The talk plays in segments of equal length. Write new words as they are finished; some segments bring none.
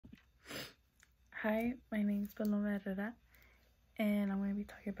Hi, my name is Paloma Herrera, and I'm going to be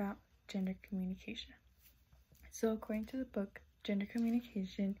talking about gender communication. So, according to the book, gender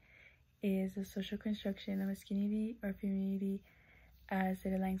communication is a social construction of masculinity or femininity as it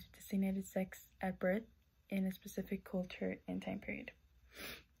aligns with designated sex at birth in a specific culture and time period.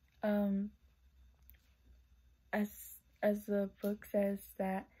 As the book says,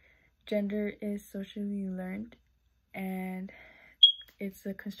 that gender is socially learned, and it's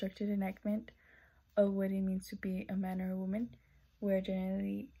a constructed enactment of what it means to be a man or a woman. We're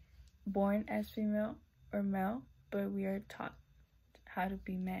generally born as female or male, but we are taught how to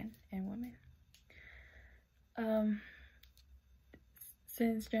be men and women.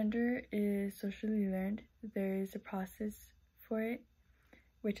 Since gender is socially learned, there is a process for it,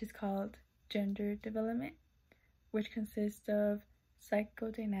 which is called gender development, which consists of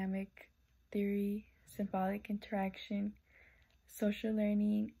psychodynamic theory, symbolic interaction, social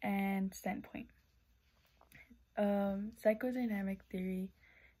learning, and standpoint. Psychodynamic theory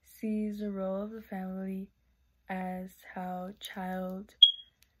sees the role of the family as how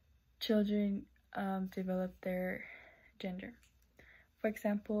children develop their gender. For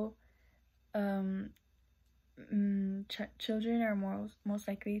example, children are most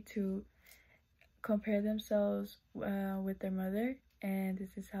likely to compare themselves with their mother, and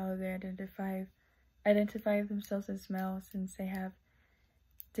this is how they identify themselves as male, since they have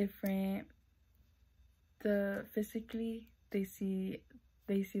different. Physically they see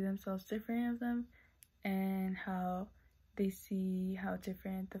themselves different of them, and how they see how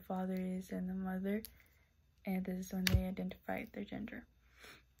different the father is and the mother, and this is when they identify their gender.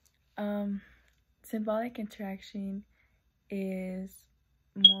 Symbolic interaction is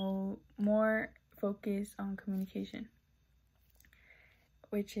more focused on communication,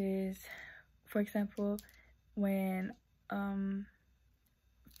 which is, for example, when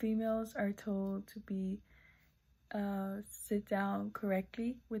females are told to be sit down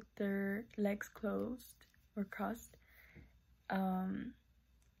correctly with their legs closed or crossed.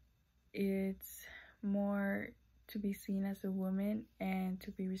 It's more to be seen as a woman and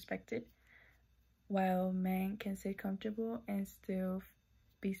to be respected, while men can sit comfortable and still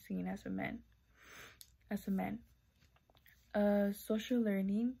be seen as a man. Social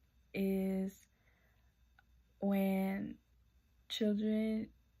learning is when children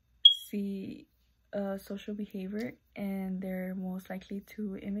see social behavior and they're most likely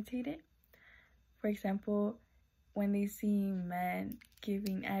to imitate it. For example, when they see men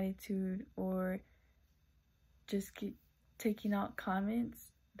giving attitude or just taking out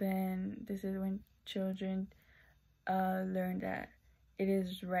comments, then this is when children learn that it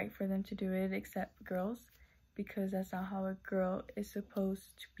is right for them to do it, except girls, because that's not how a girl is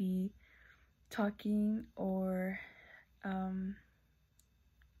supposed to be talking or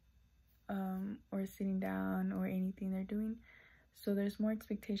sitting down or anything they're doing. So there's more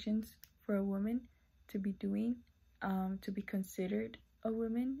expectations for a woman to be doing, to be considered a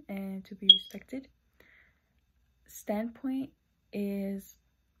woman and to be respected. Standpoint is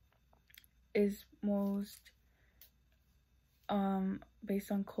most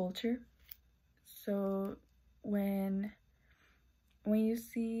based on culture. So when you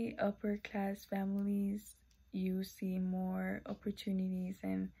see upper class families, you see more opportunities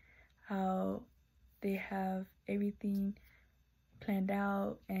and how they have everything planned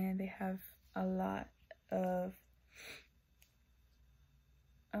out, and they have a lot of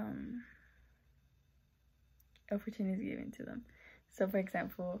opportunities given to them. So for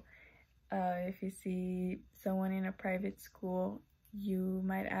example, if you see someone in a private school, you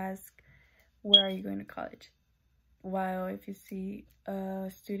might ask, where are you going to college? While if you see a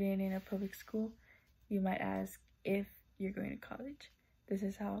student in a public school, you might ask if you're going to college. This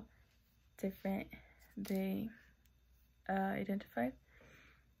is how different they identify.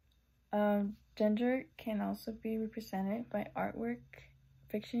 Gender can also be represented by artwork,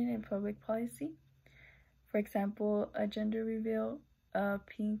 fiction, and public policy. For example, a gender reveal,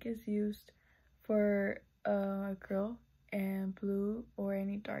 pink is used for a girl, and blue or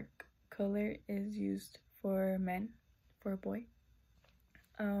any dark color is used for men, for a boy.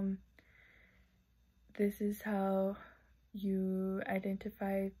 This is how you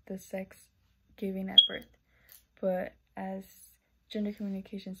identify the sex given at birth. But as gender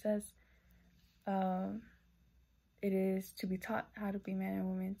communication says, it is to be taught how to be man and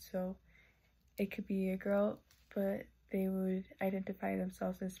woman. So it could be a girl, but they would identify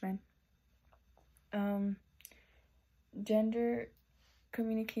themselves as men. Gender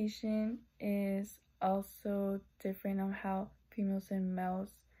communication is also different on how females and males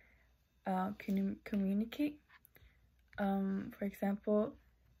can communicate. For example,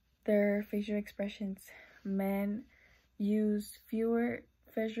 their facial expressions. Men use fewer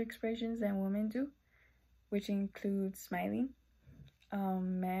facial expressions than women do, which includes smiling.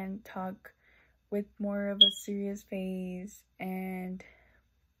 Men talk with more of a serious face and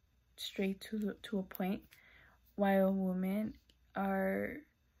straight to a point, while women are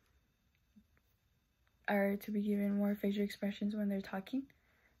to be given more facial expressions when they're talking.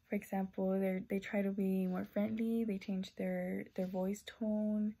 For example, they try to be more friendly, they change their voice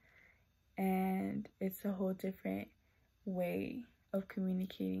tone, and it's a whole different way of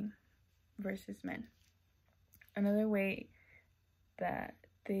communicating versus men. Another way that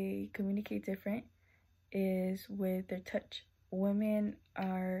they communicate different is with their touch. Women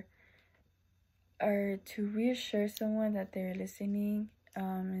are to reassure someone that they're listening,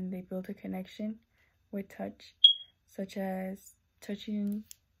 and they build a connection with touch, such as touching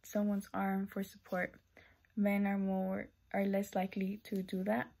someone's arm for support. Men are less likely to do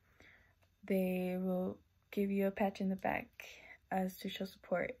that. They will give you a pat in the back as to show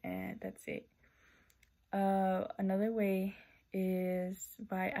support, and that's it. Another way is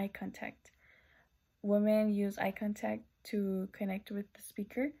by eye contact. Women use eye contact to connect with the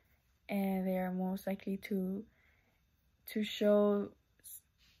speaker, and they are most likely to show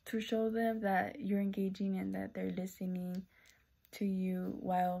them that you're engaging and that they're listening to you,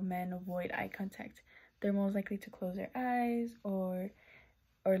 while men avoid eye contact. They're most likely to close their eyes or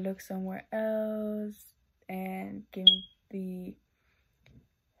look somewhere else and give the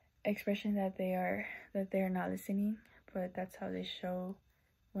expression that they're not listening. But that's how they show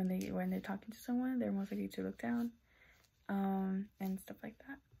when they're talking to someone. They're most likely to look down, and stuff like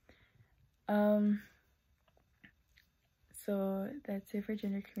that. So that's it for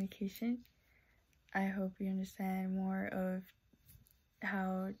gender communication. I hope you understand more of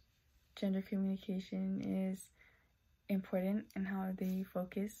how gender communication is important and how they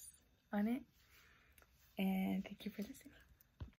focus on it. And thank you for listening.